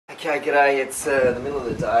Okay, g'day. It's the middle of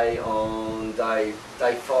the day on day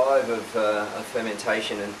 5 of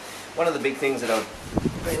fermentation, and one of the big things that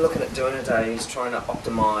I've been looking at doing today is trying to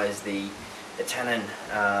optimise the tannin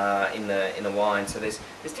in the wine. So there's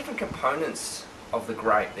different components of the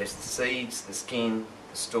grape. There's the seeds, the skin,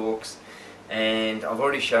 the stalks, and I've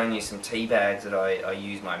already shown you some tea bags that I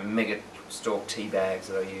use, my mega stalk tea bags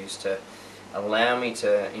that I use to allow me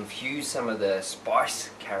to infuse some of the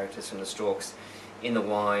spice characters from the stalks in the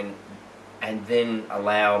wine, and then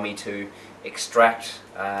allow me to extract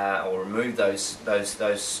or remove those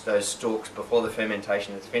stalks before the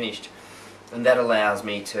fermentation is finished, and that allows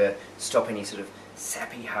me to stop any sort of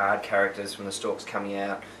sappy hard characters from the stalks coming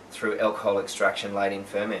out through alcohol extraction late in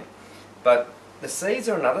ferment. But the seeds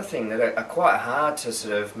are another thing that are quite hard to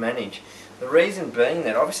sort of manage. The reason being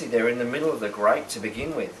that obviously they're in the middle of the grape to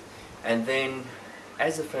begin with, and then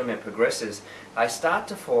as the ferment progresses, they start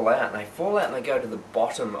to fall out, and they go to the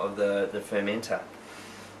bottom of the fermenter.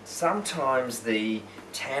 Sometimes the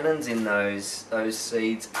tannins in those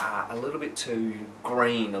seeds are a little bit too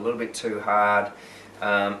green, a little bit too hard.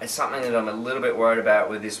 It's something that I'm a little bit worried about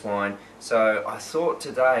with this wine. So I thought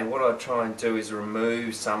today what I'd try and do is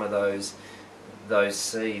remove some of those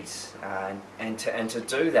seeds, and to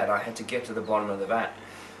do that I had to get to the bottom of the vat.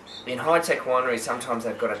 In high-tech wineries, sometimes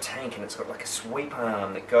they've got a tank and it's got like a sweep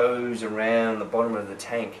arm that goes around the bottom of the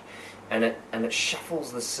tank, and it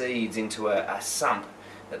shuffles the seeds into a sump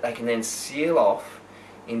that they can then seal off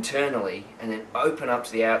internally and then open up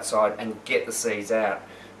to the outside and get the seeds out.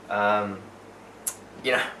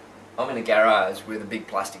 You know, I'm in a garage with a big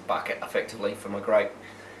plastic bucket effectively for my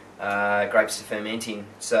grapes to fermenting,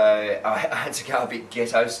 so I had to go a bit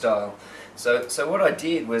ghetto style. So what I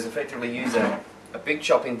did was effectively use a big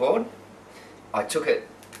chopping board. I took it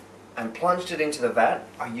and plunged it into the vat.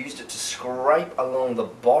 I used it to scrape along the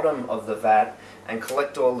bottom of the vat and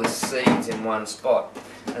collect all the seeds in one spot.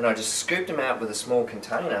 And I just scooped them out with a small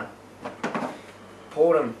container,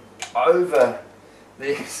 poured them over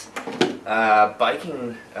this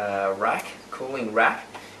baking rack, cooling rack,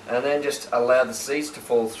 and then just allowed the seeds to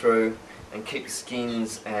fall through and keep the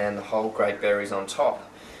skins and the whole grape berries on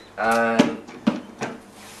top.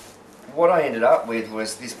 What I ended up with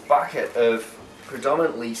was this bucket of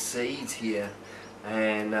predominantly seeds here,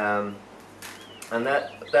 and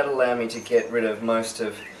that allowed me to get rid of most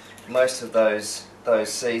of those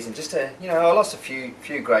seeds, and just to, I lost a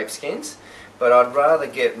few grape skins, but I'd rather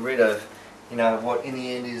get rid of, what in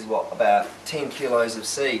the end is about 10 kilos of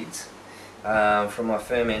seeds from my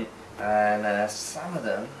ferment, and some of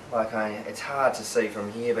them, it's hard to see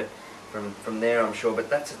from here, but from there I'm sure, but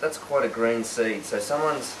that's quite a green seed. So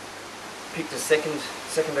someone's picked a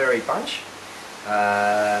secondary bunch,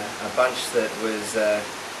 a bunch that was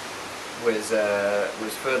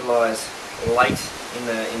fertilised late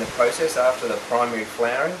in the process after the primary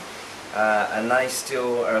flowering, and they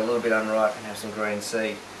still are a little bit unripe and have some green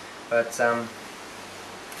seed. But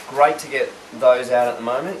great to get those out at the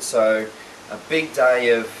moment. So a big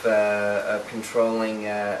day of controlling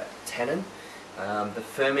tannin. The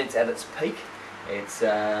ferment's at its peak. It's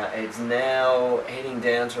now heading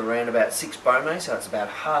down to around about 6 brome, so it's about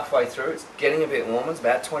halfway through. It's getting a bit warmer. It's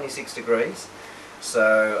about 26 degrees.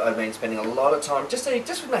 So I've been spending a lot of time just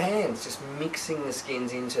with my hands, just mixing the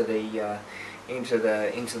skins into the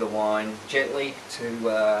wine gently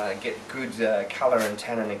to get good colour and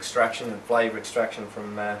tannin extraction and flavour extraction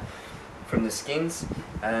from the skins.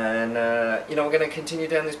 And we're going to continue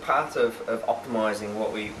down this path of optimising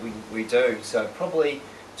what we do. So probably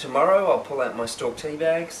tomorrow I'll pull out my stalk tea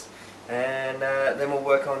bags, and then we'll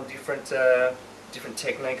work on different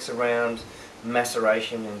techniques around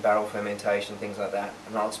maceration and barrel fermentation, things like that,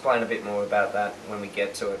 and I'll explain a bit more about that when we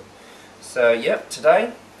get to it. So yep,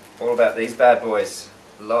 today all about these bad boys.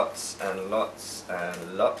 Lots and lots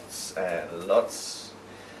and lots and lots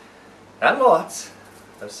and lots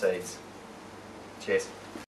of seeds. Cheers.